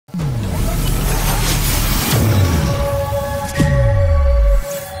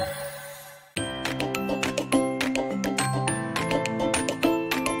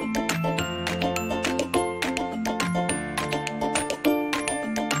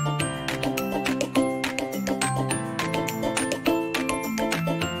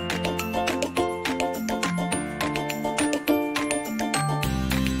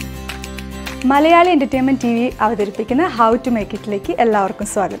Malayali Entertainment TV അവതരിപ്പിക്കുന്ന How to Make It-ലേക്ക് എല്ലാവർക്കും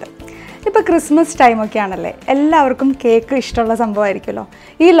സ്വാഗതം. ഇപ്പോൾ ക്രിസ്മസ് ടൈം ഒക്കെ ആണല്ലേ, എല്ലാവർക്കും കേക്ക് ഇഷ്ടമുള്ള സംഭവമായിരിക്കുമല്ലോ.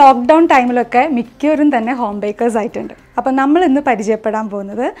 ഈ ലോക്ക്ഡൗൺ ടൈമിലൊക്കെ മിക്കവരും തന്നെ ഹോം ബേക്കേഴ്സ് ആയിട്ടുണ്ട്. അപ്പോൾ നമ്മൾ ഇന്ന് പരിചയപ്പെടാൻ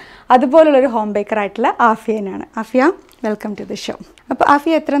പോകുന്നത് അതുപോലുള്ളൊരു ഹോം ബേക്കർ ആയിട്ടുള്ള ആഫിയനാണ്. Afiya, welcome to the show. അപ്പോൾ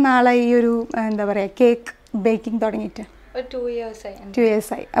ആഫിയ എത്ര നാളായി ഈ ഒരു എന്താ പറയുക കേക്ക് ബേക്കിംഗ് തുടങ്ങിയിട്ട്? 2 years ആയി. 2 years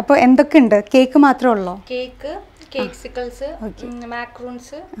ആയി. അപ്പോൾ എന്തൊക്കെയുണ്ട്? കേക്ക് മാത്രമേ ഉള്ളൂ? Cake, Cakesicles, macaroons,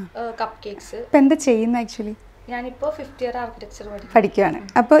 cupcakes. അപ്പോൾ എന്താ ചെയ്യുന്നത് ആക്ച്വലി? ഞാനിപ്പോൾ 5th year ആർക്കിടെക്ചർ പഠിക്കുകയാണ്.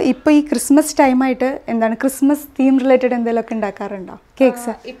 അപ്പോൾ ഇപ്പോൾ ഈ ക്രിസ്മസ് ടൈമായിട്ട് എന്താണ് ക്രിസ്മസ് തീം റിലേറ്റഡ് എന്തെങ്കിലുമൊക്കെ ഉണ്ടാക്കാറുണ്ടോ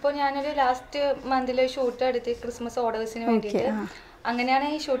കേക്ക്സ്? ഇപ്പോൾ ഞാനൊരു ലാസ്റ്റ് മന്തിൽ ഷൂട്ട് എടുത്ത് ക്രിസ്മസ് ഓർഡേഴ്സിന് വേണ്ടിയിട്ട് അങ്ങനെയാണ്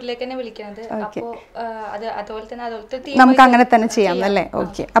ഈ ഷൂട്ടിലേക്ക് തന്നെ വിളിക്കുന്നത്. അപ്പോൾ അതുപോലെ തന്നെ നമുക്ക് അങ്ങനെ തന്നെ ചെയ്യാം അല്ലേ?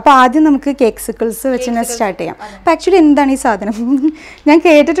 ഓക്കെ. അപ്പോൾ ആദ്യം നമുക്ക് കേക്ക്സിക്കിൾസ് വെച്ച് തന്നെ സ്റ്റാർട്ട് ചെയ്യാം. അപ്പോൾ ആക്ച്വലി എന്താണ് ഈ സാധനം? ഞാൻ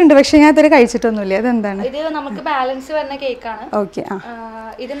കേട്ടിട്ടുണ്ട്, പക്ഷെ ഞാൻ ഇതുവരെ കഴിച്ചിട്ടൊന്നുമില്ല. അതെന്താണ്? ഇത് നമുക്ക് ബാലൻസ് വരുന്ന കേക്കാണ്. ഓക്കെ.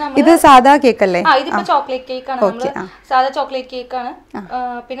 ഇത് സാധാ കേക്ക് അല്ലേ? ഇതിപ്പോ ചോക്ലേറ്റ് കേക്കാണ്. നമ്മള് സാധാ ചോക്ലേറ്റ് കേക്കാണ്.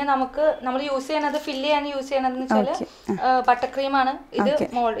 പിന്നെ നമ്മൾ യൂസ് ചെയ്യണത് ഫില്ല് ചെയ്യാൻ യൂസ് ചെയ്യണതെന്ന് വെച്ചാല് ബട്ടർ ക്രീമാണ്.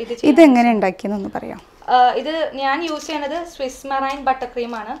 ഇത് എങ്ങനെ ഉണ്ടാക്കിയെന്നൊന്ന് പറയാം. ഇത് ഞാൻ യൂസ് ചെയ്യുന്നത് സ്വിസ് മറൈൻ ബട്ടർ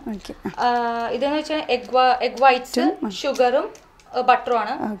ക്രീമാണ്. ഇതെന്ന് വെച്ചാൽ എഗ് വൈറ്റ്സ്, ഷുഗറും ബട്ടറും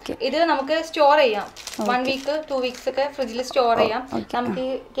ആണ്. ഇത് നമുക്ക് സ്റ്റോർ ചെയ്യാം. 1 week 2 weeks ഒക്കെ ഫ്രിഡ്ജിൽ സ്റ്റോർ ചെയ്യാം. നമുക്ക്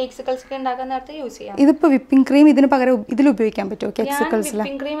കേക്ക്സിക്കിൾസ് ഒക്കെ ഉണ്ടാക്കാൻ നേരത്തെ യൂസ് ചെയ്യാം. ഇതിപ്പോ വിപ്പിംഗ് ക്രീം ഇതിന് പകരം ഇതിൽ ഉപയോഗിക്കാൻ പറ്റുമോ? കേക്ക്സിക്കിൾസിൽ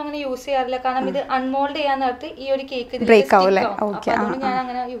വിപ്പിംഗ് ക്രീം അങ്ങനെ യൂസ് ചെയ്യാറില്ല, കാരണം ഇത് അൺമോൾഡ് ചെയ്യാൻ നേരത്തെ ഈ ഒരു കേക്ക് ബ്രേക്ക് ആവുമല്ലേ? അതുകൊണ്ട് ഞാൻ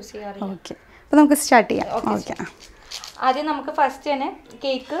അങ്ങനെ യൂസ് ചെയ്യാറില്ല. ഓക്കെ. അപ്പോൾ നമുക്ക് സ്റ്റാർട്ട് ചെയ്യാം. ഓക്കെ. ആദ്യം നമുക്ക് ഫസ്റ്റ് തന്നെ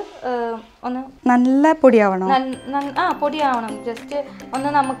കേക്ക് ഒന്ന് നല്ല പൊടിയാവണം. പൊടിയാവണം. ജസ്റ്റ് ഒന്ന്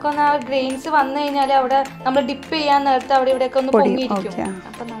നമുക്കൊന്ന് ആ ഗ്രെയിൻസ് വന്നു കഴിഞ്ഞാൽ അവിടെ നമ്മൾ ഡിപ്പ് ചെയ്യാൻ നേരത്തെ അവിടെ ഇവിടെയൊക്കെ ഒന്ന് പൊങ്ങിയിരിക്കും.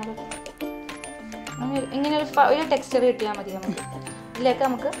 അപ്പം നമ്മൾ ഇങ്ങനെ ഒരു ടെക്സ്ചർ കിട്ടിയാൽ മതി. നമുക്ക് ഇതിലേക്ക്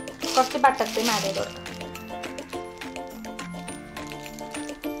നമുക്ക് കുറച്ച് ബട്ടർ ക്രീം ആഡ് ചെയ്ത് കൊടുക്കാം.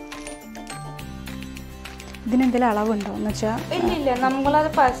 ഇതിനെന്തെങ്കിലും അളവുണ്ടോ എന്ന് വെച്ചാൽ? ഇല്ല, നമ്മളത്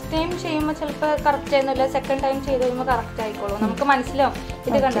ഫസ്റ്റ് ടൈം ചെയ്യുമ്പോൾ ചിലപ്പോൾ കറക്റ്റ് ആയിരുന്നില്ല, സെക്കൻഡ് ടൈം ചെയ്ത് കഴിയുമ്പോൾ കറക്റ്റ് ആയിക്കോളും. നമുക്ക് മനസ്സിലാവും.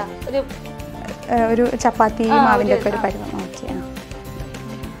 ഇത് കണ്ട ഒരു ചപ്പാത്തി മാവിൻ്റെ ഒക്കെ ഒരു പരിവം. ഓക്കെ.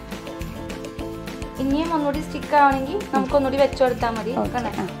 ഇനിയും ഒന്നുകൂടി സ്റ്റിക്ക് ആവണമെങ്കിൽ നമുക്ക് ഒന്നുകൂടി വെച്ചു കൊടുത്താൽ മതി.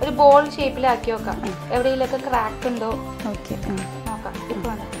 കണ്ടേ, ഒരു ബോൾ ഷേപ്പിലാക്കി വെക്കാം. എവിടെയെങ്കിലൊക്കെ ക്രാക്ക് ഉണ്ടോ നോക്കാം. ഇപ്പൊ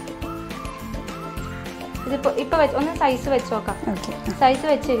വേണ്ട, ഇതിപ്പോ ഒന്ന് സൈസ് വെച്ച് നോക്കാം. സൈസ്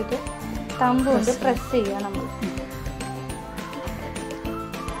വെച്ചിട്ട് തമ്പ് കൊണ്ട് പ്രസ് ചെയ്യുക നമ്മൾ.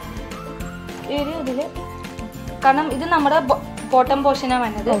 ഇതില് കാരണം ഇത് നമ്മുടെ ബോട്ടം പോർഷനാണ്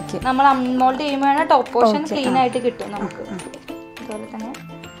വന്നത്. നമ്മൾ അൺമോൾഡ് ചെയ്യുമ്പോഴാണ് ടോപ്പ് പോർഷൻ ക്ലീൻ ആയിട്ട് കിട്ടും നമുക്ക്. അതുപോലെ തന്നെ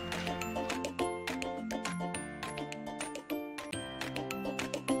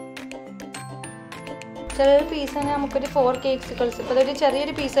ചെറിയൊരു പീസ് തന്നെ നമുക്കൊരു 4 കേക്ക്സിക്കിൾസ്, ഇപ്പൊ അതൊരു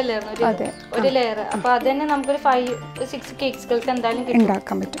ചെറിയൊരു പീസ് അല്ലായിരുന്നു ഒരു ലെയർ. അപ്പൊ അത് തന്നെ നമുക്കൊരു 5-6 കേക്ക്സിക്കിൾസ് എന്തായാലും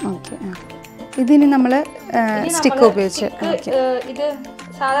ഉണ്ടാക്കാൻ പറ്റും. ഓക്കെ. ഇതിന് നമ്മൾ സ്റ്റിക്ക് ഉപയോഗിച്ച് ഇത്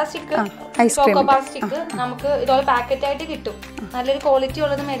സാധാ സ്റ്റിക്ക്, ചോക്കോബാർ സ്റ്റിക്ക് നമുക്ക് ഇതുപോലെ പാക്കറ്റ് ആയിട്ട് കിട്ടും. നല്ലൊരു ക്വാളിറ്റി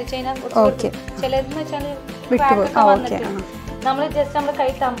ഉള്ളത് മേടിച്ചു കഴിഞ്ഞാൽ ചിലതെന്ന് വെച്ചാൽ നമ്മൾ ജസ്റ്റ് നമ്മുടെ കൈ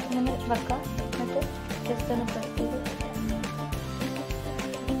ഇങ്ങനെ വെക്കാം. എന്നിട്ട് ജസ്റ്റ് ഒന്ന് പ്രസ് ചെയ്ത്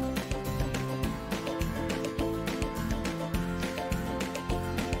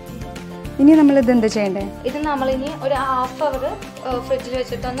ഇനി നമ്മൾ ഇത് എന്താ ചെയ്യണ്ടേ? ഇത് നമ്മളിനി ഒരു 1/2 hour ഫ്രിഡ്ജിൽ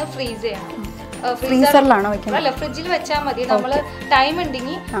വെച്ചിട്ട് ഒന്ന് ഫ്രീസ് ചെയ്യണം. ഫ്രീസറിലാണോ വെക്കുന്നത്? അല്ല, ഫ്രിഡ്ജിൽ വെച്ചാൽ മതി. നമ്മൾ ടൈം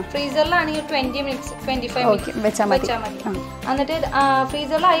ഉണ്ടെങ്കിൽ ഫ്രീസറിലാണെങ്കിൽ 20 minutes 25 minutes വെച്ചാൽ മതി. എന്നിട്ട്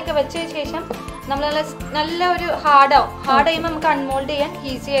ഫ്രീസറിലായി വെച്ച ശേഷം നമ്മൾ നല്ല ഒരു ഹാർഡ് ചെയ്യുമ്പോൾ നമുക്ക് അൺമോൾഡ് ചെയ്യാൻ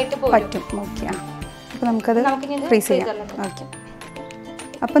ഈസി ആയിട്ട് പറ്റും. ഓക്കെ. അപ്പോൾ നമുക്കത് ഫ്രീസ് ചെയ്യാം. ഓക്കെ.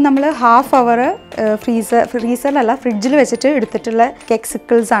 അപ്പോൾ നമ്മൾ 1/2 hour ഫ്രീസറിലല്ല ഫ്രിഡ്ജിൽ വെച്ചിട്ട് എടുത്തിട്ടുള്ള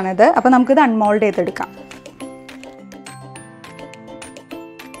കേക്ക്സിക്കിൾസ് ആണിത്. അപ്പോൾ നമുക്കിത് അൺമോൾഡ് ചെയ്തെടുക്കാം.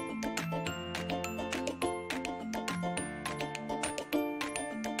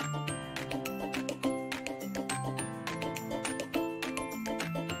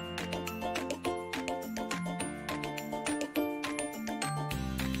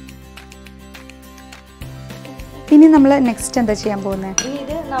 ഇനി നമ്മൾ നെക്സ്റ്റ് എന്താ ചെയ്യാൻ പോകുന്നത്?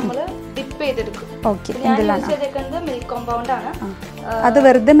 ഇത് നമ്മൾ ഡിപ്പ് ചെയ്തെടുക്കും. ഓക്കെ. മിൽക്ക് കോമ്പൗണ്ട് ആണ്. അത്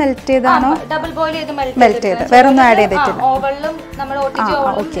വെറുതെ മെൽറ്റ് ചെയ്താണോ? ഡബിൾ ബോയിൽ ചെയ്ത് മെൽറ്റ് ചെയ്ത് വേറെ ഒന്നും ആഡ് ചെയ്തിട്ടില്ല. ഓവനിലും നമ്മൾ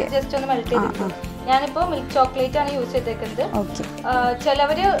ജസ്റ്റ് ഒന്ന് മെൽറ്റ് ചെയ്തിട്ടുണ്ട്. ഞാനിപ്പോ മിൽക്ക് ചോക്ലേറ്റ് ആണ് യൂസ് ചെയ്തേക്കുന്നത്.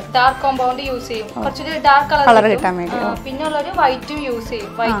 ചിലവര് ഡാർക്ക് കോമ്പൗണ്ട് യൂസ് ചെയ്യും, കുറച്ചൊരു ഡാർക്ക് കളർ കിട്ടാൻ വേണ്ടി. പിന്നെ ഉള്ളൊരു വൈറ്റും യൂസ്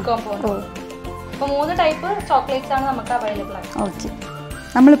ചെയ്യും, വൈറ്റ് കോമ്പൗണ്ട്. അപ്പൊ 3 ടൈപ്പ് ചോക്ലേറ്റ്സ് ആണ് നമുക്ക് അവൈലബിൾ ആണ്. ഓക്കെ.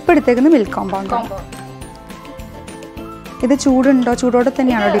 നമ്മളിപ്പോൾ എടുത്തേക്കുന്നത് മിൽക്ക് കോമ്പൗണ്ട്. ഇത് ചൂടുണ്ടോ? ചൂടോടെ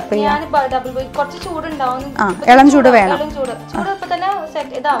തന്നെയാണോ ഡിപ്പ് ചെയ്യാൻ? കുറച്ച് ചൂടുണ്ടാവും. ഇളം ചൂട് വേണം. ചൂട് ഇപ്പൊ തന്നെ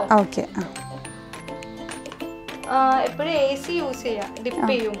സെറ്റ് ഇതാവും. ഓക്കെ. എപ്പോഴും AC യൂസ് ചെയ്യാം ഡിപ്പ്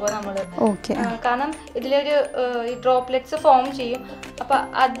ചെയ്യുമ്പോൾ നമ്മൾ. കാരണം ഇതിലൊരു ഡ്രോപ്ലെറ്റ്സ് ഫോം ചെയ്യും, അപ്പൊ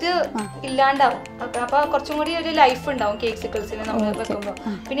അത് ഇല്ലാണ്ടാവും. അപ്പൊ കുറച്ചും കൂടി ഒരു ലൈഫ് ഉണ്ടാവും കേക്ക്സിക്കിൾസിന് നമ്മൾ വെക്കുമ്പോൾ.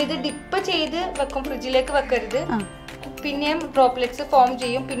 പിന്നെ ഇത് ഡിപ്പ് ചെയ്ത് വെക്കും, ഫ്രിഡ്ജിലേക്ക് വെക്കരുത്. പിന്നെയും ഡ്രോപ്ലെറ്റ്സ് ഫോം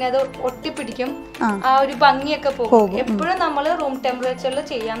ചെയ്യും, പിന്നെ അത് ഒട്ടിപ്പിടിക്കും, ആ ഒരു ഭംഗിയൊക്കെ പോകും. എപ്പോഴും നമ്മൾ റൂം ടെമ്പറേച്ചറിൽ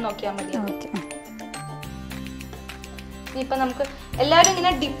ചെയ്യാൻ നോക്കിയാൽ മതി. ഇപ്പൊ നമുക്ക് എല്ലാവരും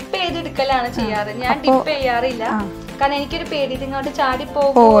ഇങ്ങനെ ഡിപ്പ് ചെയ്തെടുക്കലാണ് ചെയ്യാറ്. ഞാൻ ഡിപ്പ് ചെയ്യാറില്ല, കാരണം എനിക്കൊരു പേടി ഇങ്ങോട്ട് ചാടി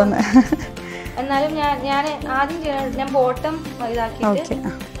പോകും. എന്നാലും ഞാൻ ആദ്യം ചെയ്യണത് ഞാൻ ബോട്ടം ഇതാക്കിയിട്ട്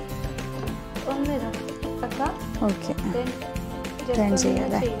ഒന്ന് ഇതാക്കാം,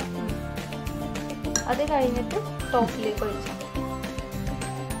 അത് കഴിഞ്ഞിട്ട് ടോപ്പിലേക്ക് ഒഴിച്ചു.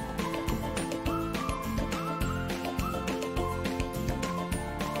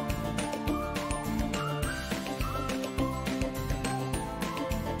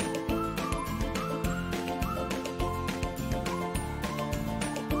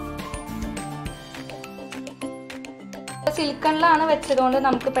 സിലിക്കണിലാണ് വെച്ചതുകൊണ്ട്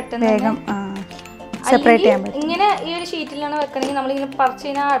നമുക്ക് പെട്ടെന്ന് ഇങ്ങനെ ഈ ഒരു ഷീറ്റിലാണ് വെക്കണമെങ്കിൽ നമ്മളിങ്ങനെ പറിച്ച്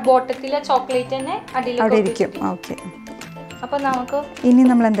കഴിഞ്ഞാൽ ബോട്ടത്തിലെ ചോക്ലേറ്റ് തന്നെ അടിയിലേക്ക്. അപ്പൊ നമുക്ക് ഇനി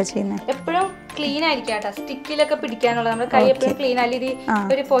നമ്മൾ എന്താ ചെയ്യുന്നത്? എപ്പോഴും ക്ലീൻ ആയിരിക്കും കേട്ടോ, സ്റ്റിക്കിലൊക്കെ പിടിക്കാനുള്ള നമ്മുടെ കൈ എപ്പോഴും ക്ലീൻ അല്ലെങ്കിൽ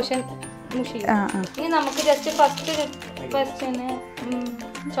ഒരു പോർഷൻ മുഷിയും. ഇനി നമുക്ക് ജസ്റ്റ് ഫസ്റ്റ് തന്നെ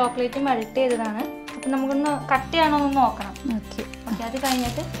ചോക്ലേറ്റ് മെൽറ്റ് ചെയ്തതാണ്. അപ്പൊ നമുക്കൊന്ന് കട്ടിയാണോ എന്ന് നോക്കണം. ഓക്കെ, അത്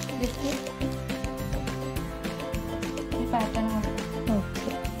കഴിഞ്ഞിട്ട് ജസ്റ്റ് പാറ്റേൺ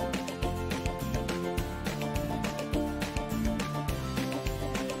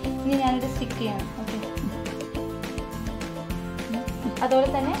ഇനി ഞാനിത് സ്റ്റിക്ക് ചെയ്യണം. ഓക്കെ, അതുപോലെ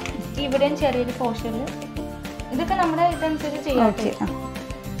തന്നെ ഇവിടെയും ചെറിയൊരു പോർഷനിൽ ഇതൊക്കെ നമ്മുടെ ഇതനുസരിച്ച് ചെയ്യാം.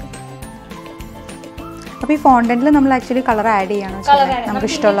 അപ്പോൾ ഈ ഫോണ്ടന്റിൽ നമ്മൾ ആക്ച്വലി കളർ ആഡ് ചെയ്യണം, നമുക്ക്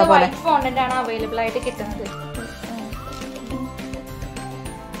ഇഷ്ടമുള്ള പോലെ. ഫോണ്ടന്റ് ആണ് അവൈലബിൾ ആയിട്ട് കിട്ടുന്നത്.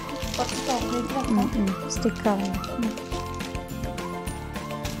 സ്റ്റിക്ക് ആവുന്നു.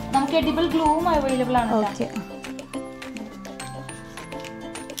 നമുക്ക് എഡിബിൾ ഗ്ലൂവും അവൈലബിൾ ആണ്. ഓക്കെ,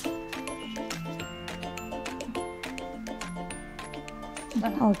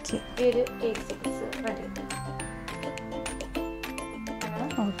 ഓക്കെ, ഒരു കേക്ക്സിക്കിൾസ് റെഡി.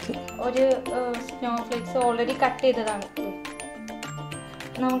 ഓക്കെ, ഒരു സ്നോ ഫ്ലേക്സ് ഓൾറെഡി കട്ട് ചെയ്തതാണ്.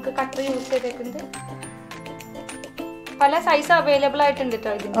 നമുക്ക് കട്ടർ യൂസ് ചെയ്തേക്കുന്നത് പല സൈസ് അവൈലബിൾ ആയിട്ടുണ്ട്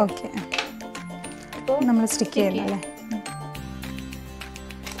കേട്ടോ ഇതിന്. ഓക്കെ, അപ്പോൾ നമ്മൾ സ്റ്റിക്ക് ചെയ്യുന്നല്ലേ.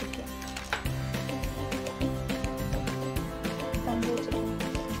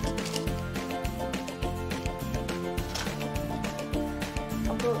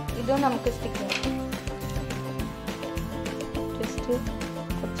 അപ്പോൾ ഇതും നമുക്ക് സ്റ്റിക്ക് ചെയ്യാം.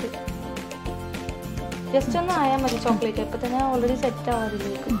 ജസ്റ്റ് ഒന്ന് ആയാൽ മതി ചോക്ലേറ്റ്. ഇപ്പൊ തന്നെ ഓൾറെഡി സെറ്റ്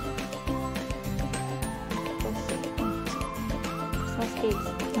ആവാതിലേക്ക്.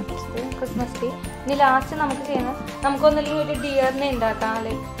 Christmas cake. ഇനി ലാസ്റ്റ് നമുക്ക് ചെയ്യുന്നത്, നമുക്കൊന്നല്ലെങ്കിൽ ഒരു ഡിയറിനെ ഉണ്ടാക്കാം.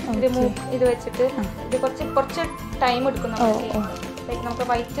 ലൈക്ക് ഇത് വെച്ചിട്ട് ഇത് കുറച്ച് ടൈം എടുക്കും നമ്മൾ ചെയ്യാൻ. ലൈക്ക് നമുക്ക്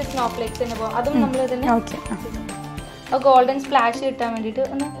വൈറ്റ് സ്നോ ഫ്ലേക്സ് തന്നെ പോകും. അതും നമ്മൾ ഇതിന് ഗോൾഡൻ സ്പ്ലാഷ് കിട്ടാൻ വേണ്ടിയിട്ട്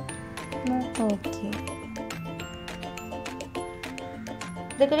ഒന്ന്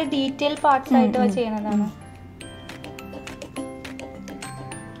ഇതൊക്കെ ഒരു ഡീറ്റെയിൽ പാർട്സ് ആയിട്ട് ചെയ്യുന്നതാണ്.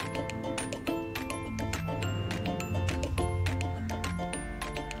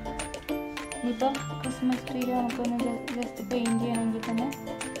 ഇപ്പം ക്രിസ്മസ് ട്രീയിൽ നമുക്കൊന്ന് ജസ്റ്റ് പെയിന്റ് ചെയ്യണമെങ്കിൽ തന്നെ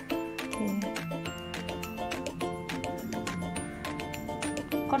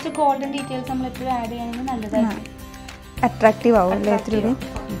കുറച്ച് ഗോൾഡൻ ഡീറ്റെയിൽസ് നമ്മൾ എപ്പോഴും ആഡ് ചെയ്യണമെങ്കിൽ നല്ലതായിരിക്കും. അട്രാക്റ്റീവ് ആവും അല്ലേ ഇത്തിരി.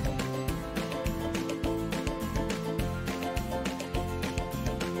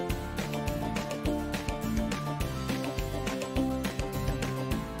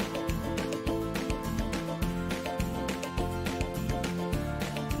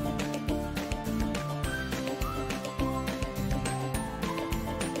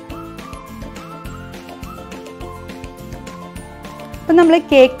 അപ്പോൾ നമ്മൾ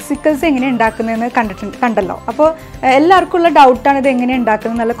കേക്ക്സിക്കിൾസ് എങ്ങനെ ഉണ്ടാക്കുന്നതെന്ന് കണ്ടല്ലോ. അപ്പോൾ എല്ലാവർക്കും ഉള്ള ഡൗട്ടാണ് ഇത് എങ്ങനെ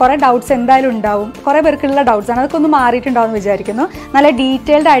ഉണ്ടാക്കുന്നത് എന്നുള്ള. കുറേ ഡൗട്ട്സ് എന്തായാലും ഉണ്ടാവും, കുറേ പേർക്കുള്ള ഡൗട്ട്സാണ്. അതൊക്കെ ഒന്ന് മാറിയിട്ടുണ്ടാവും എന്ന് വിചാരിക്കുന്നു. നല്ല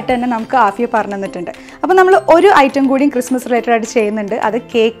ഡീറ്റെയിൽഡ് ആയിട്ട് തന്നെ നമുക്ക് ആഫിയ പറഞ്ഞു തന്നിട്ടുണ്ട്. അപ്പോൾ നമ്മൾ ഒരു ഐറ്റം കൂടിയും ക്രിസ്മസ് റിലേറ്റഡ് ആയിട്ട് ചെയ്യുന്നുണ്ട്. അത്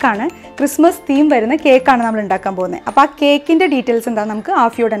കേക്കാണ്. ക്രിസ്മസ് തീം വരുന്ന കേക്കാണ് നമ്മൾ ഉണ്ടാക്കാൻ പോകുന്നത്. അപ്പോൾ ആ കേക്കിൻ്റെ ഡീറ്റെയിൽസ് എന്താണെന്ന് നമുക്ക്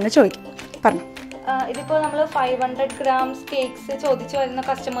ആഫിയോട് തന്നെ ചോദിക്കാം. പറഞ്ഞു. ഇതിപ്പോ നമ്മൾ 500 ഗ്രാംസ് കേക്ക്സ് ചോദിച്ചു വരുന്ന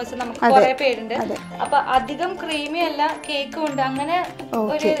കസ്റ്റമേഴ്സ് നമുക്ക് കുറെ പേരുണ്ട്. അപ്പൊ അധികം ക്രീമി അല്ല, കേക്കും ഉണ്ട്. അങ്ങനെ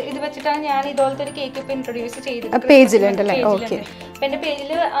ഒരു ഇത് വെച്ചിട്ടാണ് ഞാൻ ഇതുപോലത്തെ ഒരു കേക്ക് ഇപ്പൊ ഇൻട്രൊഡ്യൂസ് ചെയ്തത്. ഇപ്പം എൻ്റെ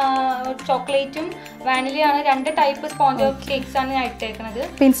പേജിൽ ചോക്ലേറ്റും വാനിലയാണ് 2 ടൈപ്പ് സ്പോഞ്ച് കേക്ക്സ് ആണ് ഞാൻ ഇട്ടേക്കുന്നത്.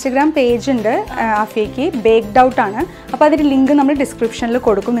 ഇപ്പോൾ ഇൻസ്റ്റഗ്രാം പേജ് ഉണ്ട് അഫിയയ്ക്ക്, Bakedout ആണ്. അപ്പോൾ അതിൻ്റെ ലിങ്ക് നമ്മൾ ഡിസ്ക്രിപ്ഷനിൽ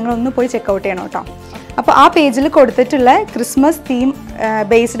കൊടുക്കും, നിങ്ങളൊന്ന് പോയി ചെക്കൗട്ട് ചെയ്യണം കേട്ടോ. അപ്പോൾ ആ പേജിൽ കൊടുത്തിട്ടുള്ള ക്രിസ്മസ് തീം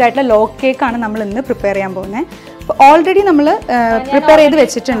ബേസ്ഡ് ആയിട്ടുള്ള ലോഗ് കേക്കാണ് നമ്മൾ ഇന്ന് പ്രിപ്പയർ ചെയ്യാൻ പോകുന്നത്. അപ്പോൾ ഓൾറെഡി നമ്മൾ പ്രിപ്പയർ ചെയ്ത്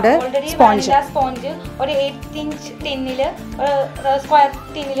വെച്ചിട്ടുണ്ട് സ്പോഞ്ച്. ഒരു 8 ഇഞ്ച് ടിന്നിൽ, സ്ക്വയർ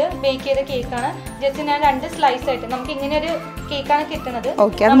ടിന്നിൽ ബേക്ക് ചെയ്ത കേക്കാണ്. ജസ്റ്റ് ഞാൻ 2 സ്ലൈസ് ആയിട്ട്, നമുക്ക് ഇങ്ങനെ ഒരു കേക്കാണ് കിട്ടുന്നത്.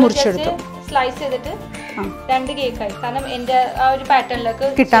 അത് മുറിച്ചെടുത്തു സ്ലൈസ് ചെയ്തിട്ട് 2 കേക്കായി, കാരണം എൻ്റെ ആ ഒരു പാറ്റേണിലേക്ക്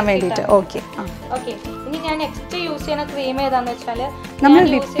കിട്ടാൻ വേണ്ടിയിട്ട്. ഓക്കെ. ഇനി ഞാൻ നെക്സ്റ്റ് യൂസ് ചെയ്യുന്ന ക്രീം ഏതാന്ന് വെച്ചാൽ, നമ്മൾ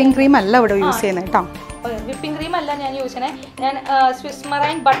വിപ്പിംഗ് ക്രീം അല്ല ഇവിടെ യൂസ് ചെയ്യുന്നത് കേട്ടോ. വിപ്പിംഗ് ക്രീം അല്ല ഞാൻ യൂസ് ചെയ്യുന്നത്, ഞാൻ സ്വിസ്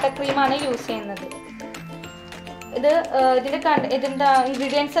മറൈൻ ബട്ടർ ക്രീമാണ് യൂസ് ചെയ്യുന്നത്. ഇതിന്റെ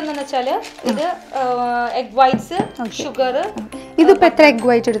ഇൻഗ്രീഡിയൻസ് എന്താണെന്ന് വെച്ചാൽ, ഇത് എഗ് വൈറ്റ്സ്, ഷുഗർ. ഇതിപ്പോൾ എത്ര എഗ്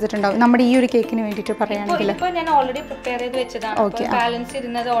വൈറ്റ് എടുത്തിട്ടുണ്ടാവും നമ്മുടെ ഈ ഒരു കേക്കിന് വേണ്ടിയിട്ട് പറയുകയാണെങ്കിൽ? ഇപ്പോൾ ഞാൻ ഓൾറെഡി പ്രിപ്പയർ ചെയ്ത് വെച്ചതാണ്, ബാലൻസ്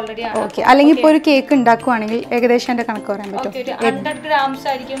ഇരുന്നത് ഓൾറെഡി ആണ്. ഓക്കെ. അല്ലെങ്കിൽ ഇപ്പോൾ ഒരു കേക്ക് ഉണ്ടാക്കുവാണെങ്കിൽ ഏകദേശം എൻ്റെ കണക്ക് പറയാൻ പറ്റും. 100 grams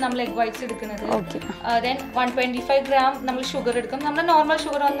ആയിരിക്കും നമ്മൾ എഗ് വൈറ്റ്സ് എടുക്കുന്നത്. ദെൻ 125 gram നമ്മൾ ഷുഗർ എടുക്കും, നമ്മൾ നോർമൽ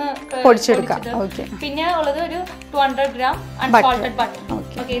ഷുഗർ ഒന്ന് പൊടിച്ചെടുക്കാം. പിന്നെ ഉള്ളത് ഒരു 200 gram അൺസോൾട്ടഡ് ബട്ടർ.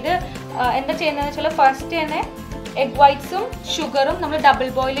 ഓക്കെ. ഇത് എന്താ ചെയ്യുന്നതെന്ന് വെച്ചാൽ, ഫസ്റ്റ് തന്നെ എഗ് വൈറ്റ്സും ഷുഗറും നമ്മൾ ഡബിൾ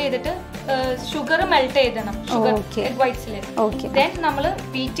ബോയിൽ ചെയ്തിട്ട് ഷുഗർ മെൽറ്റ് ചെയ്തണം എഗ് വൈറ്റ്സിൽ. ദെൻ നമ്മൾ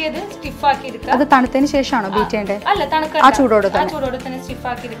ബീറ്റ് ചെയ്ത് സ്റ്റിഫ് ആക്കി എടുക്കുക. അത് തണുത്തതിന് ശേഷമാണോ ബീറ്റ് ചെയ്യേണ്ടത്? അല്ല, തണുക്കണ്ട, ആ ചൂടോടെ തന്നെ സ്റ്റിഫ്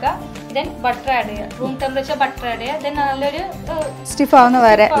ആക്കി എടുക്കുക. ദെൻ ബട്ടർ ആഡ് ചെയ്യുക, റൂം ടെമ്പറേച്ചർ ബട്ടർ ആഡ് ചെയ്യുക. ദെൻ നല്ലൊരു സ്റ്റിഫ് ആവുന്ന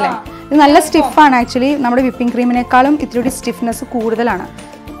വരെ അല്ലേ? ഇത് നല്ല സ്റ്റിഫാണ് ആക്ച്വലി, നമ്മുടെ വിപ്പിംഗ് ക്രീമിനേക്കാളും ഇത്തിരി സ്റ്റിഫ്നെസ് കൂടുതലാണ്.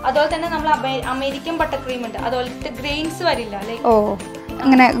 അതുപോലെ തന്നെ നമ്മൾ അമേരിക്കൻ ബട്ടർ ക്രീം ഉണ്ട്, അതുപോലത്തെ ഗ്രെയിൻസ് വരില്ല.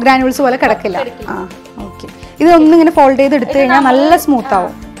 അങ്ങനെ ഗ്രാനുവൽസ് പോലെ കിടക്കില്ല. ഓക്കെ. ഇതൊന്നും ഇങ്ങനെ ഫോൾഡ് ചെയ്ത് എടുത്തു കഴിഞ്ഞാൽ നല്ല സ്മൂത്ത്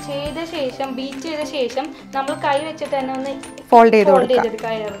ആവും. ചെയ്ത ശേഷം, ബീറ്റ് ചെയ്ത ശേഷം നമ്മൾ കൈ വെച്ചിട്ട് തന്നെ ഒന്ന് ഫോൾഡ് ചെയ്ത്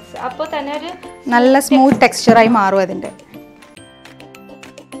കൊടുക്കുക. അപ്പോൾ തന്നെ ഒരു നല്ല സ്മൂത്ത് ടെക്സ്ചറായി മാറും അതിന്റെ.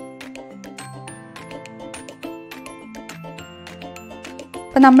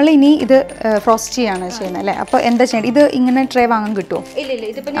 അപ്പോൾ നമ്മൾ ഇനി ഇത് ഫ്രോസ്റ്റ് ചെയ്യാണ് ചെയ്യുന്നത് അല്ലേ? അപ്പോൾ എന്താ ചെയ്യേണ്ടത്? ഇത് ഇങ്ങനെ ട്രേ വാങ്ങാൻ കിട്ടുമോ? ഇല്ല,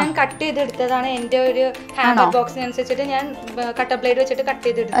 ഇതിപ്പോൾ ഞാൻ കട്ട് ചെയ്തെടുത്തതാണ്. എൻ്റെ ഒരു ഹാമർ ബോക്സിനനുസരിച്ചിട്ട് ഞാൻ കട്ടർ ബ്ലേഡ് വെച്ചിട്ട് കട്ട്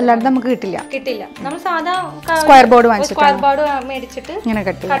ചെയ്തെടുത്തു. അല്ലാതെ നമുക്ക് കിട്ടില്ല. നമ്മൾ സാധാ സ്ക്വയർ ബോർഡ് മേടിച്ചിട്ട് ഇങ്ങനെ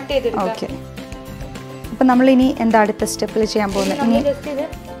കട്ട് ചെയ്തെടുക്കും. ഓക്കെ. അപ്പോൾ നമ്മൾ ഇനി എന്താ അടുത്ത സ്റ്റെപ്പിൽ ചെയ്യാൻ പോകുന്നത്?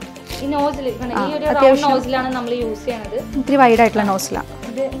 ഈ നോസിൽ, ഈ ഒരു റൗണ്ട് നോസിലാണ് നമ്മൾ യൂസ് ചെയ്യുന്നത്. ഇത്തിരി വൈഡ് ആയിട്ടുള്ള നോസിലാണ്.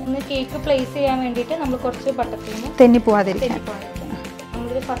 ഇത് കേക്ക് പ്ലേസ് ചെയ്യാൻ വേണ്ടിയിട്ട് നമ്മൾ കുറച്ച് ബട്ടർ ക്രീം തെന്നി പോവാതിരിക്കാൻ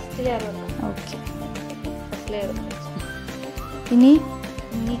ഫസ്റ്റ് ലെയർ. ഓക്കെ. ഇനി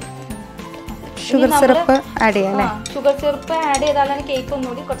ഷുഗർ സിറപ്പ് ആഡ് ചെയ്യാം അല്ലേ? ഷുഗർ സിറപ്പ് ആഡ് ചെയ്താലാണ് കേക്ക്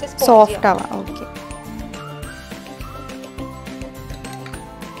ഒന്നുകൂടി കുറച്ച് സോഫ്റ്റ് ആവാം. ഓക്കെ.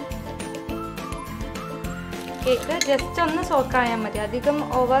 കേക്ക് ജസ്റ്റ് ഒന്ന് സോക്ക് ആയാൽ മതി, അധികം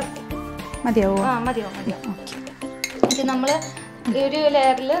ഓവർ മതിയാവോ? മതിയാവും. ഇത് നമ്മൾ ഈ ഒരു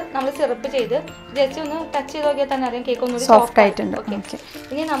ലെയറിൽ നമ്മൾ സിറപ്പ് ചെയ്ത് ജസ്റ്റ് ഒന്ന് ടച്ച് ചെയ്ത് നോക്കിയാൽ തന്നെ അറിയാം കേക്ക് ഒന്നുകൂടി സോഫ്റ്റ് ആയിട്ടുണ്ട്. ഓക്കെ.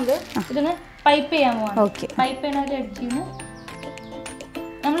 ഇനി നമ്മൾ ഇതൊന്ന് പൈപ്പ് ചെയ്യാൻ പോവാണ്. പൈപ്പ് ചെയ്യണ ഒരു എഡ്ജിൽ നിന്ന്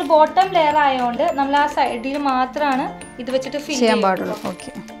നമ്മൾ ബോട്ടം ലെയർ ആയതുകൊണ്ട് നമ്മൾ ആ സൈഡിൽ മാത്രമാണ് ഇത് വെച്ചിട്ട് ഫിൽ ചെയ്യാൻ പാടുള്ളൂ.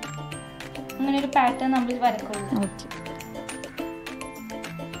 ഓക്കെ. അങ്ങനെ ഒരു പാറ്റേൺ നമ്മൾ വരക്കുള്ളൂ. ഓക്കെ.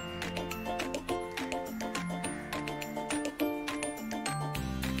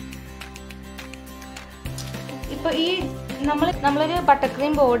 ഇപ്പോൾ ഈ നമ്മളൊരു ബട്ടർ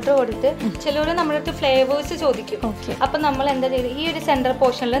ക്രീം ബോർഡർ കൊടുത്ത് ചിലർ നമ്മുടെ അടുത്ത് ഫ്ലേവേഴ്സ് ചോദിക്കും. അപ്പം നമ്മൾ എന്താ ചെയ്തത്, ഈ ഒരു സെൻറ്റർ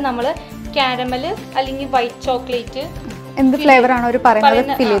പോർഷനിൽ നമ്മൾ കാരമൽ അല്ലെങ്കിൽ വൈറ്റ് ചോക്ലേറ്റ്, എന്ത് ഫ്ലേവർ ആണോ അവർ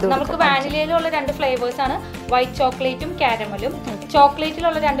പറയുന്നത്, നമുക്ക് വാനിലയിലുള്ള 2 ഫ്ലേവേഴ്സ് ആണ്, വൈറ്റ് ചോക്ലേറ്റും കാരമലും.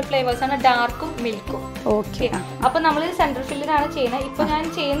 ചോക്ലേറ്റിലുള്ള 2 ഫ്ലേവേഴ്സ് ആണ്, ഡാർക്കും മിൽക്കും. ഓക്കെ. അപ്പൊ നമ്മൾ സെൻട്രൽ ഫില്ലിലാണ് ചെയ്യുന്നത്. ഇപ്പൊ ഞാൻ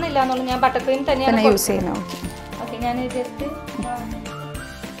ചെയ്യുന്നില്ല എന്നുള്ളത്, ഞാൻ ബട്ടർ ക്രീം തന്നെയാണ് യൂസ് ചെയ്യുന്നത്. ഓക്കെ. ഞാൻ ജസ്റ്റ്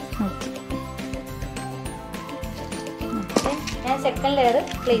ഞാൻ സെക്കൻഡ് ലെയർ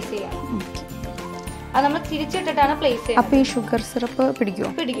പ്ലേസ് ചെയ്യാം. അത് നമ്മൾ തിരിച്ചിട്ടിട്ടാണ് പ്ലേസ് ചെയ്യുന്നത്. അപ്പോൾ ഈ ഷുഗർ സിറപ്പ്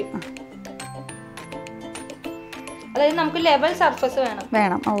പിടിക്കും. അതായത് നമുക്ക് ലെവൽ സർഫസ്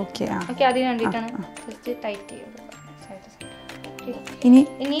വേണം. ഓക്കെ. അതിന് വേണ്ടിയിട്ടാണ് ജസ്റ്റ് ടൈറ്റ് ചെയ്യുന്നത്.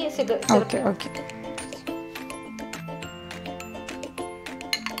 ഇനി ഓക്കെ. ഓക്കെ.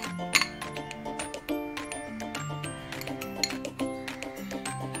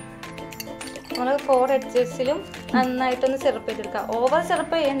 നമ്മൾ 4 എഡ്ജസിലും നന്നായിട്ടൊന്ന് സിറപ്പ് ചെയ്തെടുക്കാം. ഓവർ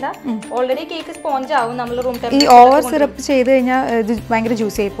സിറപ്പ് ചെയ്യണ്ട, ഓൾറെഡി കേക്ക് സ്പോഞ്ച് ആവും. നമ്മൾ റൂം ടെമ്പറേച്ചർ ഈ ഓവർ സിറപ്പ് ചെയ്ത് കഴിഞ്ഞാൽ ഇത് ഭയങ്കര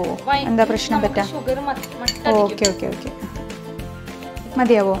ജ്യൂസി ആയി പോകും. എന്താ പ്രശ്നം പറ്റാ? Sugar okay. Okay. Okay.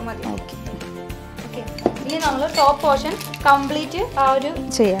 മതിയാവോ? Okay. ഇനി നമ്മൾ ടോപ്പ് പോർഷൻ കംപ്ലീറ്റ് ആ ഒരു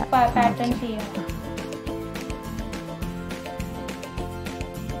പാറ്റേൺ ചെയ്യാം.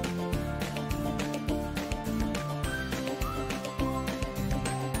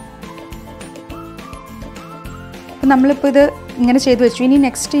 അപ്പോൾ നമ്മളിപ്പോൾ ഇത് ഇങ്ങനെ ചെയ്തു വെച്ചു. ഇനി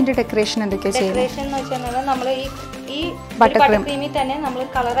നെക്സ്റ്റ് ഇതിൻ്റെ ഡെക്കറേഷൻ എന്തൊക്കെയാണ് ചെയ്യുന്നത്? ഡെക്കറേഷൻ എന്ന് വെച്ചാൽ നമ്മൾ ഈ ബട്ടർ ക്രീമിൽ തന്നെ നമ്മൾ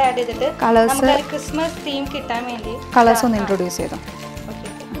കളർ ആഡ് ചെയ്തിട്ട് നമുക്ക് ക്രിസ്മസ് തീം കിട്ടാൻ വേണ്ടി കളേഴ്സ് ഒന്ന് ഇൻട്രൊഡ്യൂസ് ചെയ്തോ.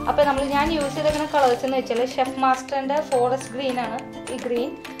 അപ്പോൾ ഞാൻ യൂസ് ചെയ്തിരിക്കുന്ന കളേഴ്സ് എന്ന് വെച്ചാൽ ഷെഫ് മാസ്റ്ററിന്റെ ഫോറസ്റ്റ് ഗ്രീൻ ആണ് ഈ ഗ്രീൻ,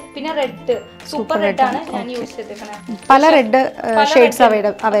 പിന്നെ റെഡ് സൂപ്പർ റെഡ് ആണ് ഞാൻ യൂസ് ചെയ്തിരിക്കുന്നത്. പല റെഡ് ഷെയ്ഡ്സ്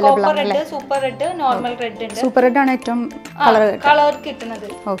അവൈലബിൾ ആണ് red, super red, normal red ഉണ്ട്. സൂപ്പർ റെഡ് ആണ് ഏറ്റവും കളർ കിട്ടുന്നത്.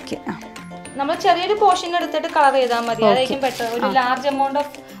 ഓക്കെ, നമ്മൾ ചെറിയൊരു പോർഷൻ എടുത്തിട്ട് കളർ ചെയ്താൽ മതി, അതായിരിക്കും ബെറ്റർ. ഒരു ലാർജ് എമൗണ്ട്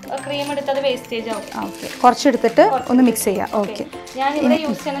ഓഫ് ക്രീം എടുത്തത് വേസ്റ്റേജ് ആവും. ഓക്കെ, കുറച്ചെടുത്തിട്ട് ഒന്ന് മിക്സ് ചെയ്യാം. ഓക്കെ, ഞാൻ ഇവിടെ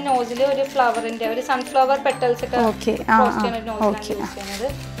യൂസ് ചെയ്യുന്ന നോസിൽ ഒരു ഫ്ലവറിന്റെ ഒരു സൺഫ്ലവർ പെറ്റൽസ് ഒക്കെ യൂസ് ചെയ്യുന്നത്.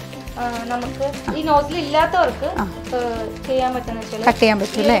 നമുക്ക് ഈ നോസിൽ ഇല്ലാത്തവർക്ക് ചെയ്യാൻ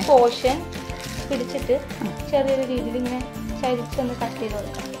പറ്റുന്ന പോർഷൻ പിടിച്ചിട്ട് ചെറിയൊരു രീതിയിൽ ഇങ്ങനെ ചരിച്ചൊന്ന് കട്ട് ചെയ്ത്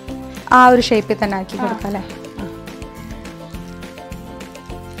കൊടുക്കാം. ആ ഒരു ഷേപ്പിൽ തന്നെ ആക്കി കൊടുക്കാം അല്ലേ?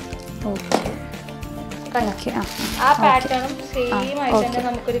 ആ പാറ്റേണും സെയിം ആയിട്ട് തന്നെ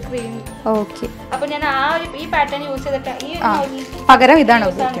നമുക്കൊരു ക്രീം. ഓക്കെ, അപ്പൊ ഞാൻ ഈ പാറ്റേൺ യൂസ് ചെയ്തിട്ട് ഈ പകരം ഇതാണ്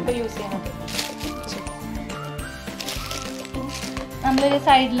യൂസ് ചെയ്യുന്നത്. നമ്മളൊരു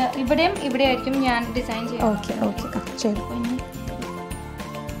സൈഡിൽ ഇവിടെയും ഇവിടെ ആയിരിക്കും ഞാൻ ഡിസൈൻ ചെയ്യാം. ഓക്കെ ഓക്കെ, ശരി.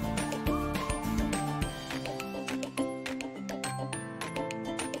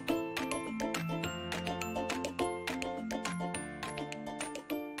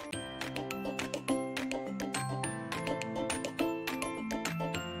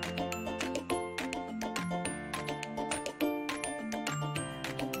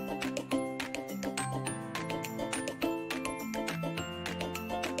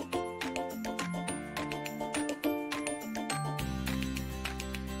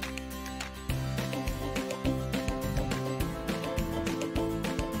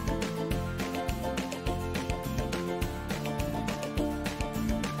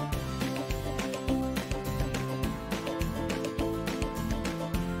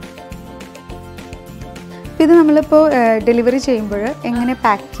 ഇത് നമ്മളിപ്പോൾ ഡെലിവറി ചെയ്യുമ്പോൾ എങ്ങനെ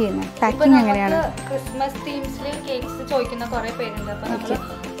പാക്ക് ചെയ്യുന്നത്? പാക്കിംഗ് എങ്ങനെയാണ്? ക്രിസ്മസ് തീംസിൽ കേക്ക്സ് ചോദിക്കുന്ന കുറേ പേരുണ്ട്. അപ്പോൾ നമ്മൾ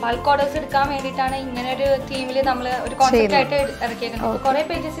ബൾക്ക് ഓർഡേഴ്സ് എടുക്കാൻ വേണ്ടിയിട്ടാണ് ഇങ്ങനെ ഒരു തീമിൽ നമ്മൾ ഒരു കോൺസെപ്റ്റ് ആയിട്ട് ഇറക്കിയേക്കുന്നത്. കുറേ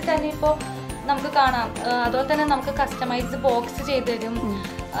പേജസിൽ തന്നെ ഇപ്പോൾ നമുക്ക് കാണാം. അതുപോലെ തന്നെ നമുക്ക് കസ്റ്റമൈസ്ഡ് ബോക്സ് ചെയ്ത് തരും.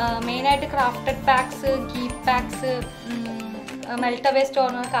 മെയിനായിട്ട് crafted pax, ഗീഫ് pax, melt away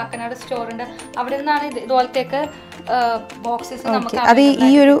സ്റ്റോറിന് Kakkanad സ്റ്റോറുണ്ട്. അവിടെ നിന്നാണ് ഇതുപോലത്തേക്ക് ബോക്സസ് നമുക്ക്. അത് ഈ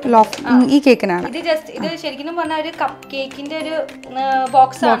ഒരു ഈ കേക്കിനാണ് ഇത് ജസ്റ്റ് ഇത് ശരിക്കും പറഞ്ഞാൽ ഒരു കപ്പ് കേക്കിന്റെ ഒരു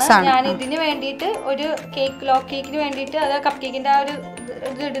ബോക്സ് ആണ്. ഞാൻ ഇതിന് വേണ്ടിയിട്ട് ഒരു കേക്ക് ലോക്ക് കേക്കിന് വേണ്ടിയിട്ട് അത് കപ്പ് കേക്കിന്റെ ആ ഒരു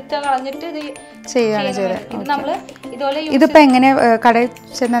ഇത് എടുത്ത് കളഞ്ഞിട്ട് ഇത് ഇത് നമ്മള് ഇതുപോലെ ഇതിപ്പോ എങ്ങനെ കടയിൽ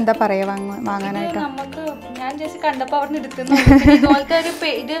ചെന്ന് എന്താ പറയാ വാങ്ങാനായിട്ട്? നമുക്ക് ഞാൻ ജസ്റ്റ് കണ്ടപ്പോ അവിടെ എടുത്തുന്നു. ഇതുപോലത്തെ ഒരു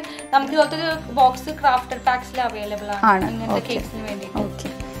ഇത് നമുക്ക് ഇതുപോലത്തെ ഒരു ബോക്സ് ക്രാഫ്റ്റഡ് പാക്സിൽ അവൈലബിൾ ആണ് ഇങ്ങനത്തെ കേക്സിന്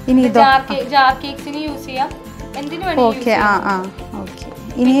വേണ്ടിയിട്ട്. ഇനി ജാർ കേക്സിന് യൂസ് ചെയ്യാം, എന്തിനു വേണ്ടി.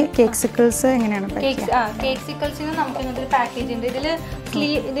 ഇനി കേക്ക്സിക്കിൾസ് എങ്ങനെയാണ്? കേക്ക്സിക്കിൾസിന് നമുക്ക് ഇങ്ങനത്തെ ഒരു പാക്കേജ് ഉണ്ട്. ഇതില്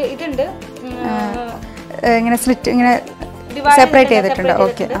ഇതുണ്ട് ഇങ്ങനെ സ്ലിറ്റ് ഇങ്ങനെ സെപ്പറേറ്റ് ചെയ്തിട്ടുണ്ട്.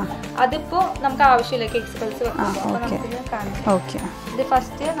 ഓക്കെ, അതിപ്പോ നമുക്ക് ആവശ്യമില്ല കേക്ക്സിക്കിൾസ് വെക്കുമ്പോൾ. ഇത്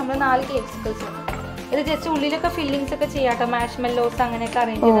ഫസ്റ്റ് നമ്മൾ 4 കേക്ക്സിക്കിൾസ്. ഇത് ജസ്റ്റ് ഉള്ളിലൊക്കെ ഫില്ലിങ്സ് ഒക്കെ ചെയ്യാട്ടോ, മാഷ്മെല്ലോസ് അങ്ങനെയൊക്കെ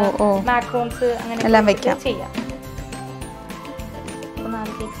അറേഞ്ച് ചെയ്ത് മാക്രോൺസ് അങ്ങനെ എല്ലാം വെക്കാം ചെയ്യാം.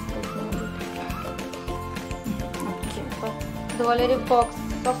 4 കേക്ക്സിക്കിൾസ് ഇതുപോലെ ഒരു ബോക്സ്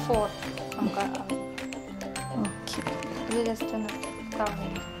ഓഫ് 4 നമുക്ക്. ഇത് ജസ്റ്റ് ഒന്ന് കവർ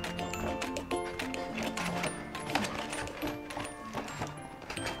ചെയ്യാം.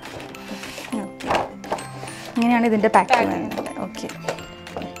 ഇങ്ങനെയാണ് ഇതിന്റെ പാക്കിംഗ് വരുന്നത്. ഓക്കെ,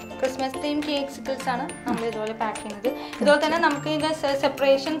 ക്രിസ്മസ് തീം കേക്ക്സിക്കിൾസ് ആണ് നമ്മൾ ഇതുപോലെ പാക്ക് ചെയ്യുന്നത്. ഇതുപോലെ തന്നെ നമുക്ക് ഇതിന്റെ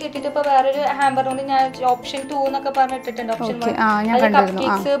സെപ്പറേഷൻ കിട്ടിയിട്ട് ഇപ്പോൾ വേറൊരു ഹാമ്പർ കൊണ്ട് ഞാൻ ഓപ്ഷൻ 2 എന്നൊക്കെ പറഞ്ഞിട്ടുണ്ട്. ഓപ്ഷൻ 1 കപ്പ്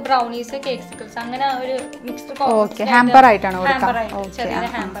കേക്ക്സ്, ബ്രൗണീസ്, കേക്ക്സിക്കിൾസ് അങ്ങനെ ഒരു മിക്സ്ഡ് ഹാമ്പർ ആയിട്ടാണ് ചെറിയ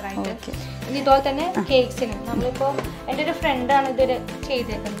ഹാമ്പർ ആയിട്ട്. ഇനി ഇതുപോലെ തന്നെ കേക്ക്സിനും നമ്മളിപ്പോ എൻ്റെ ഒരു ഫ്രണ്ടാണ് ഇതൊരു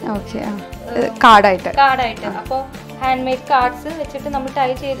ചെയ്തേക്കുന്നത് കാർഡായിട്ട്. അപ്പോൾ ഹാൻഡ് മെയ്ഡ് കാർഡ്സ് വെച്ചിട്ട് നമ്മൾ ടൈ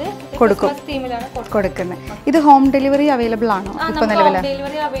ചെയ്ത് ക്രിസ്മസ് തീമിലാണ് കൊടുക്കുന്നത്. ഇത് ഹോം ഡെലിവറി അവൈലബിൾ ആണോ? ഹോം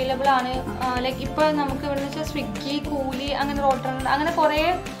ഡെലിവറി അവൈലബിൾ ആണ്. ലൈക്ക് ഇപ്പൊ നമുക്ക് ഇവിടെ വെച്ചാൽ സ്വിഗ്ഗി, കൂലി, അങ്ങനെ റോട്ടർ അങ്ങനെ കുറെ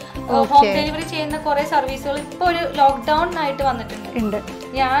ഹോം ഡെലിവറി ചെയ്യുന്ന കുറെ സർവീസുകൾ ഇപ്പൊ ഒരു ലോക്ക്ഡൌൺ ആയിട്ട് വന്നിട്ടുണ്ട്.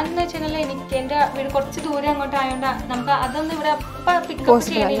 ഞാൻ എന്ന് വെച്ചാൽ എനിക്ക് എന്റെ വീട് കുറച്ച് ദൂരം അങ്ങോട്ട് ആയതുകൊണ്ട് നമുക്ക് അതൊന്നും ഇവിടെ പിക്കപ്പ്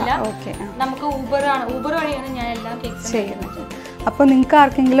ചെയ്യണില്ല. നമുക്ക് ഊബർ വഴിയാണ് ഞാൻ എല്ലാം കേക്ക് ചെയ്യുന്നത്. അപ്പോൾ നിങ്ങൾക്ക്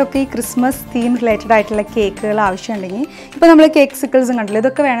ആർക്കെങ്കിലും ഒക്കെ ഈ ക്രിസ്മസ് തീം റിലേറ്റഡ് ആയിട്ടുള്ള കേക്കുകൾ ആവശ്യമുണ്ടെങ്കിൽ ഇപ്പോൾ നമ്മൾ കേക്ക്സിക്കിൾസും കണ്ടില്ല,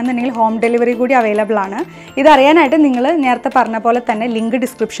 ഇതൊക്കെ വേണമെന്നുണ്ടെങ്കിൽ ഹോം ഡെലിവറി കൂടി അവൈലബിൾ ആണ്. ഇതറിയാനായിട്ട് നിങ്ങൾ നേരത്തെ പറഞ്ഞ പോലെ തന്നെ ലിങ്ക്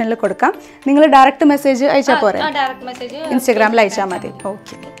ഡിസ്ക്രിപ്ഷനിൽ കൊടുക്കാം. നിങ്ങൾ ഡയറക്റ്റ് മെസ്സേജ് അയച്ചാൽ പോരെ, ഇൻസ്റ്റാഗ്രാമിൽ അയച്ചാൽ മതി.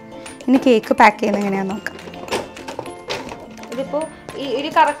 ഓക്കെ, ഇനി കേക്ക് പാക്ക് ചെയ്യുന്നത് എങ്ങനെയാണെന്ന് നോക്കാം. ഇതിപ്പോൾ ഈ ഒരു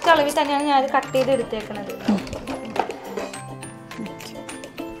കറക്റ്റ് അളവിൽ തന്നെയാണ് ഞാൻ കട്ട് ചെയ്ത് എടുത്തേക്കുന്നത്.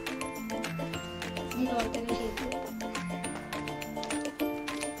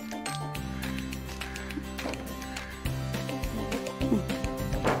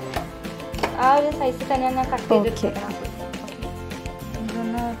 ആ ഒരു സൈസിൽ തന്നെയാണ് ഞാൻ കട്ട് ചെയ്തിരിക്കുന്നത്.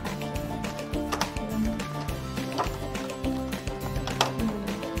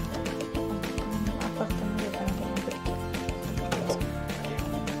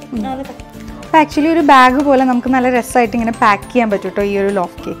 അപ്പോൾ ആക്ച്വലി ഒരു ബാഗ് പോലെ നമുക്ക് നല്ല രസമായിട്ട് ഇങ്ങനെ പാക്ക് ചെയ്യാൻ പറ്റും കേട്ടോ ഈ ഒരു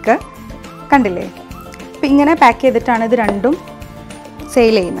ലോഫ് കേക്ക്. കണ്ടില്ലേ? അപ്പോൾ ഇങ്ങനെ പാക്ക് ചെയ്തിട്ടാണ് ഇത് രണ്ടും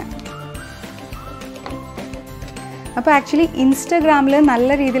സെയിൽ ചെയ്യുന്നത്. അപ്പോൾ ആക്ച്വലി ഇൻസ്റ്റാഗ്രാമിൽ നല്ല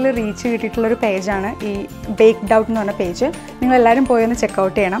രീതിയിൽ റീച്ച് കിട്ടിയിട്ടുള്ളൊരു പേജാണ് ഈ ബേക്ക്ഡൗട്ട് എന്ന് പറഞ്ഞ പേജ്. നിങ്ങളെല്ലാവരും പോയി ഒന്ന്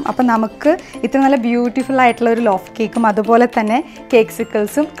ചെക്കൗട്ട് ചെയ്യണം. അപ്പോൾ നമുക്ക് ഇത്ര നല്ല ബ്യൂട്ടിഫുൾ ആയിട്ടുള്ള ഒരു ലോഫ് കേക്കും അതുപോലെ തന്നെ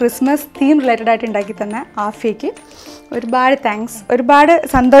കേക്ക്സിക്കിൾസും ക്രിസ്മസ് തീം റിലേറ്റഡ് ആയിട്ട് ഉണ്ടാക്കി തന്ന ആഫിയയ്ക്ക് ഒരുപാട് താങ്ക്സ്. ഒരുപാട്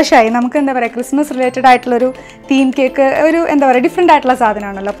സന്തോഷമായി. നമുക്ക് എന്താ പറയുക, ക്രിസ്മസ് റിലേറ്റഡ് ആയിട്ടുള്ളൊരു തീം കേക്ക് ഒരു എന്താ പറയുക ഡിഫറെൻ്റ് ആയിട്ടുള്ള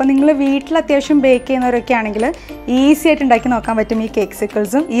സാധനമാണല്ലോ. അപ്പോൾ നിങ്ങൾ വീട്ടിൽ അത്യാവശ്യം ബേക്ക് ചെയ്യുന്നവരൊക്കെ ആണെങ്കിൽ ഈസി ആയിട്ട് ഉണ്ടാക്കി നോക്കാൻ പറ്റും ഈ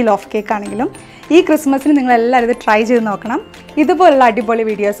കേക്ക്സിക്കിൾസും ഈ ലോഫ് കേക്ക് ആണെങ്കിലും. ഈ ക്രിസ്മസിന് നിങ്ങളെല്ലാവരും ഇത് ട്രൈ ചെയ്ത് നോക്കണം. ഇതുപോലുള്ള അടിപൊളി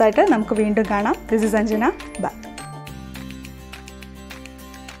വീഡിയോസായിട്ട് നമുക്ക് വീണ്ടും കാണാം. This is Anjana. ബൈ.